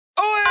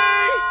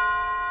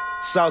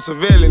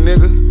Sauceaveli,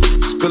 nigga.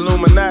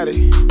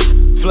 Illuminati.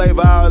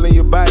 Flavor all in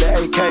your body,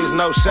 AKs,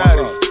 no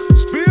shotties.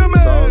 Spearman.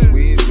 Sauce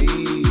with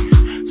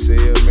me. Say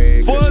a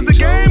man. For the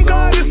game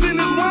goddess in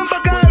this one,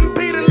 but God and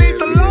Peter lead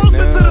the loss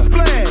into the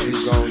splash.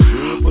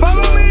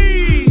 Follow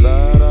me.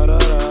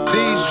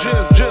 These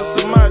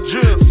drips are my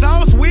drips.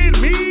 Sauce with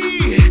me.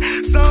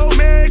 So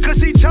mad cause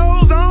she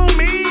chose on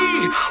me.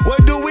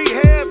 What do we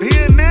have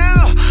here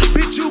now?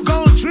 Bitch, you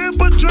gon'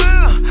 drip or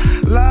drown.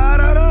 La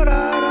da da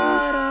da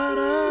da da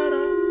da.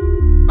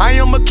 I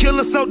am a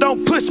killer, so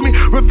don't push me.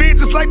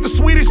 Revenge is like the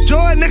sweetest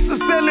joy next to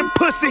selling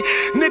pussy.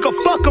 Nigga,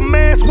 fuck a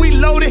mask, we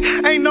loaded.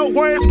 Ain't no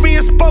words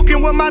being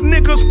spoken. When my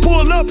niggas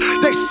pull up,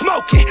 they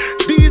smoking.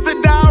 These the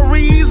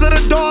diaries of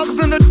the dogs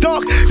in the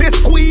dark. They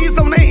squeeze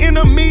on their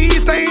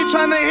enemies. They ain't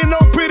tryna hear no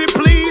pretty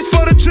please.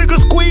 For the trigger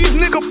squeeze,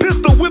 nigga,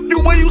 pistol whip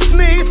you when you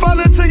sneeze. Fall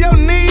into your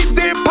knees,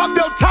 then pop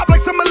your top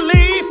like some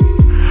leave.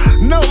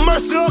 No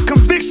mercy or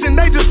conviction,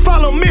 they just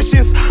follow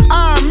missions.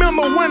 I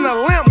remember when the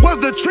lamp was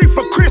the treat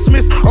for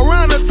Christmas.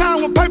 Around the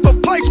time when paper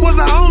plates was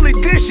our only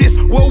dishes.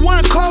 Well,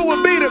 one call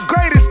would be the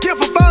greatest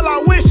gift of all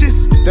our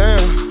wishes.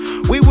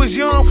 Damn. We was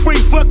young, free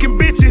fucking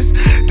bitches.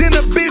 Then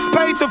the bitch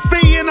paid the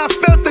fee and I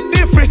felt the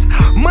difference.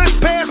 Months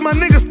passed, my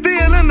nigga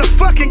still in the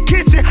fucking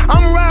kitchen.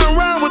 I'm riding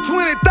around with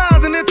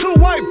 20,000 and 2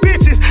 white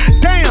bitches.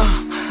 Damn,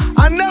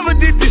 I never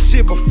did this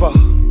shit before.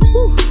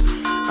 Whew.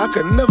 I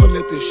could never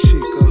let this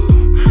shit go.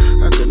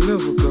 I could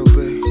never go,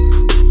 babe.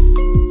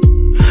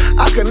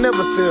 I could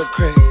never sell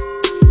crack.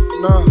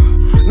 No.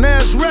 Now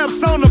it's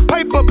raps on the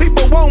paper,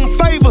 people want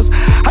favors.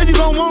 How you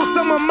gon' want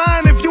some of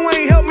mine if you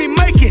ain't help me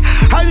make it?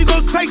 How you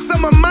gon' take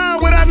some of mine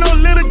without no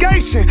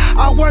litigation?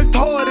 I worked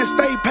hard and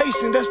stayed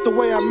patient, that's the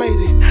way I made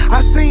it.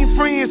 I seen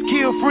friends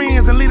kill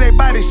friends and leave their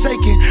bodies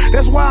shaking.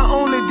 That's why I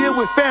only deal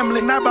with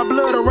family, not by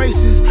blood or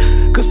races.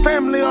 Cause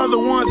family are the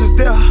ones that's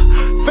there.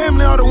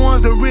 Family are the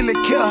ones that really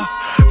care.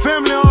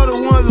 Family are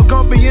the ones that's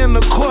gonna be in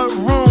the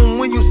courtroom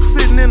when you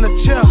sitting in the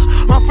chair.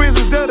 My friends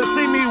was there to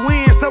see me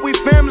win, so we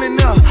family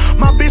now.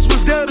 My bitch was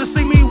there to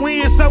see me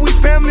win, so we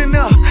family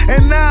now.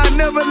 And now I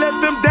never let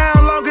them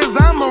down long as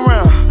I'm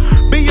around.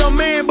 Be your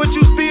man, but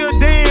you still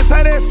dance,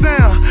 how that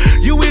sound?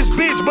 You his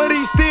bitch, but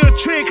he still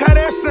trick, how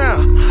that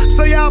sound?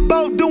 So y'all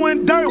both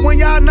doing dirt when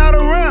y'all not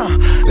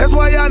around. That's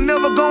why y'all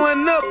never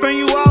going up and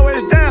you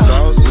always down.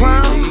 Sauce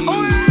clown.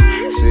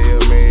 Say a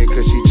man,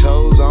 cause she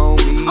chose on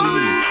me.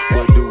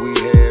 What do we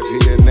have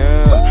here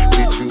now?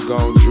 Bitch, you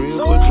gon' drip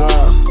or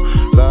drown.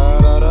 La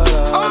da da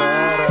da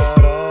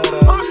da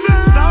da.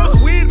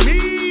 Sauce with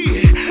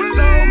me.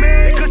 So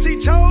mad cause she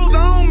chose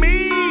on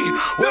me.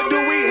 What do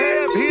we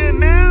have here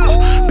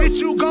now? Bitch,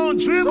 you gon'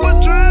 drip or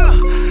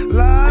drown.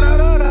 La da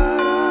da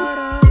da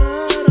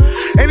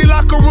da. Any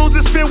locker rooms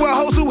is filled with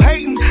hoes who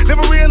hating.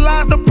 Never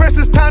realized the press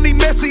is tiny,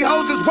 messy,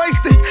 hoes is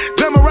wasted.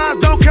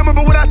 Glamorized don't come,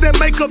 but without that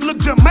makeup look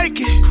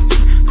Jamaican.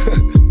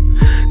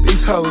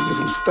 These hoes is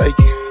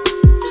mistaken.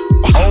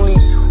 Only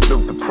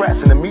the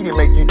press and the media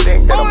make you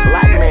think that a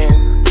black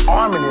man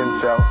arming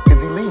himself is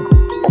illegal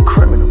or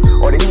criminal,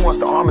 or that he wants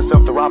to arm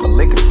himself to rob a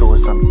liquor store or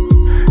something.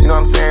 You know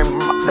what I'm saying?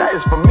 That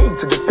is for me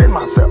to defend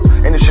myself,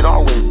 and it should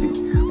always be.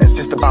 It's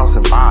just about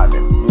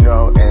surviving, you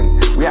know,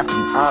 and we have to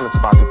be honest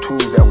about the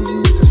tools that we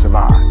use to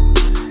survive.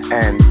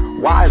 And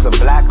why is a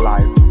black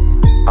life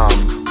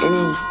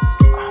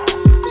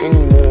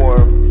any more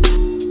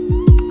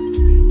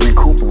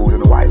recoupable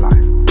than a white life?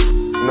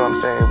 You know what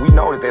I'm saying? We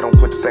know that they don't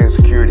put the same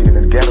security in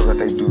the ghetto that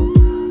they do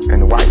in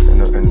the whites in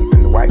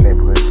the white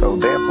neighborhood. So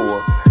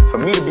therefore, for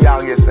me to be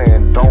out here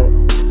saying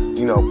don't,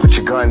 you know, put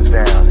your guns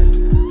down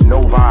and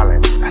no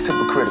violence, that's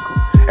hypocritical.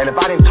 And if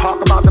I didn't talk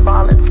about the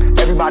violence,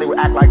 everybody would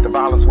act like the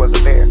violence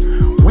wasn't there.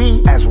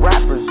 We as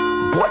rappers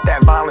bought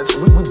that violence.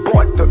 We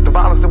bought the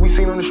violence that we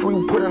seen on the street.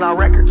 We put in our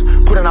records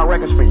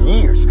for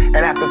years. And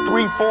after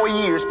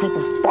 3-4 years,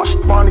 people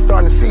finally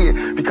starting to see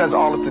it because of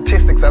all the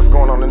statistics that's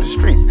going on in the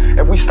streets.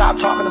 If we stop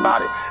talking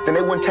about it, then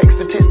they wouldn't take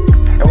statistics.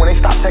 And when they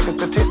stop taking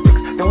statistics,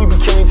 then we be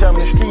killing each other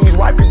in the street. These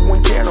white people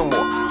wouldn't care no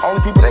more.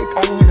 Only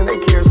reason they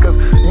care is because,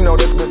 you know,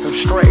 there's been some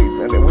strays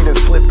and then we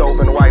just slipped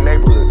over in the white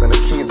neighborhoods and the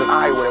kids in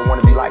Iowa that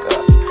want to be like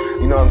us.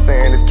 You know what I'm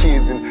saying? There's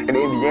kids in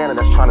Indiana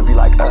that's trying to be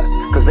like us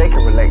because they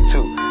can relate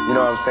too. You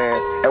know what I'm saying?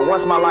 And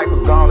once my life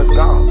is gone, it's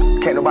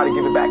gone. Can't nobody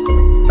give it back to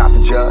me. Not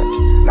the judge,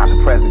 not the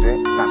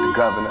president, not the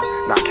governor,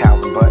 not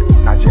Calvin Butts,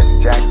 not Jesse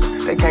Jackson.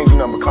 They can't do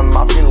nothing but come to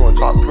my funeral and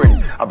talk pretty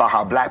about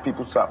how black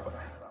people suffer.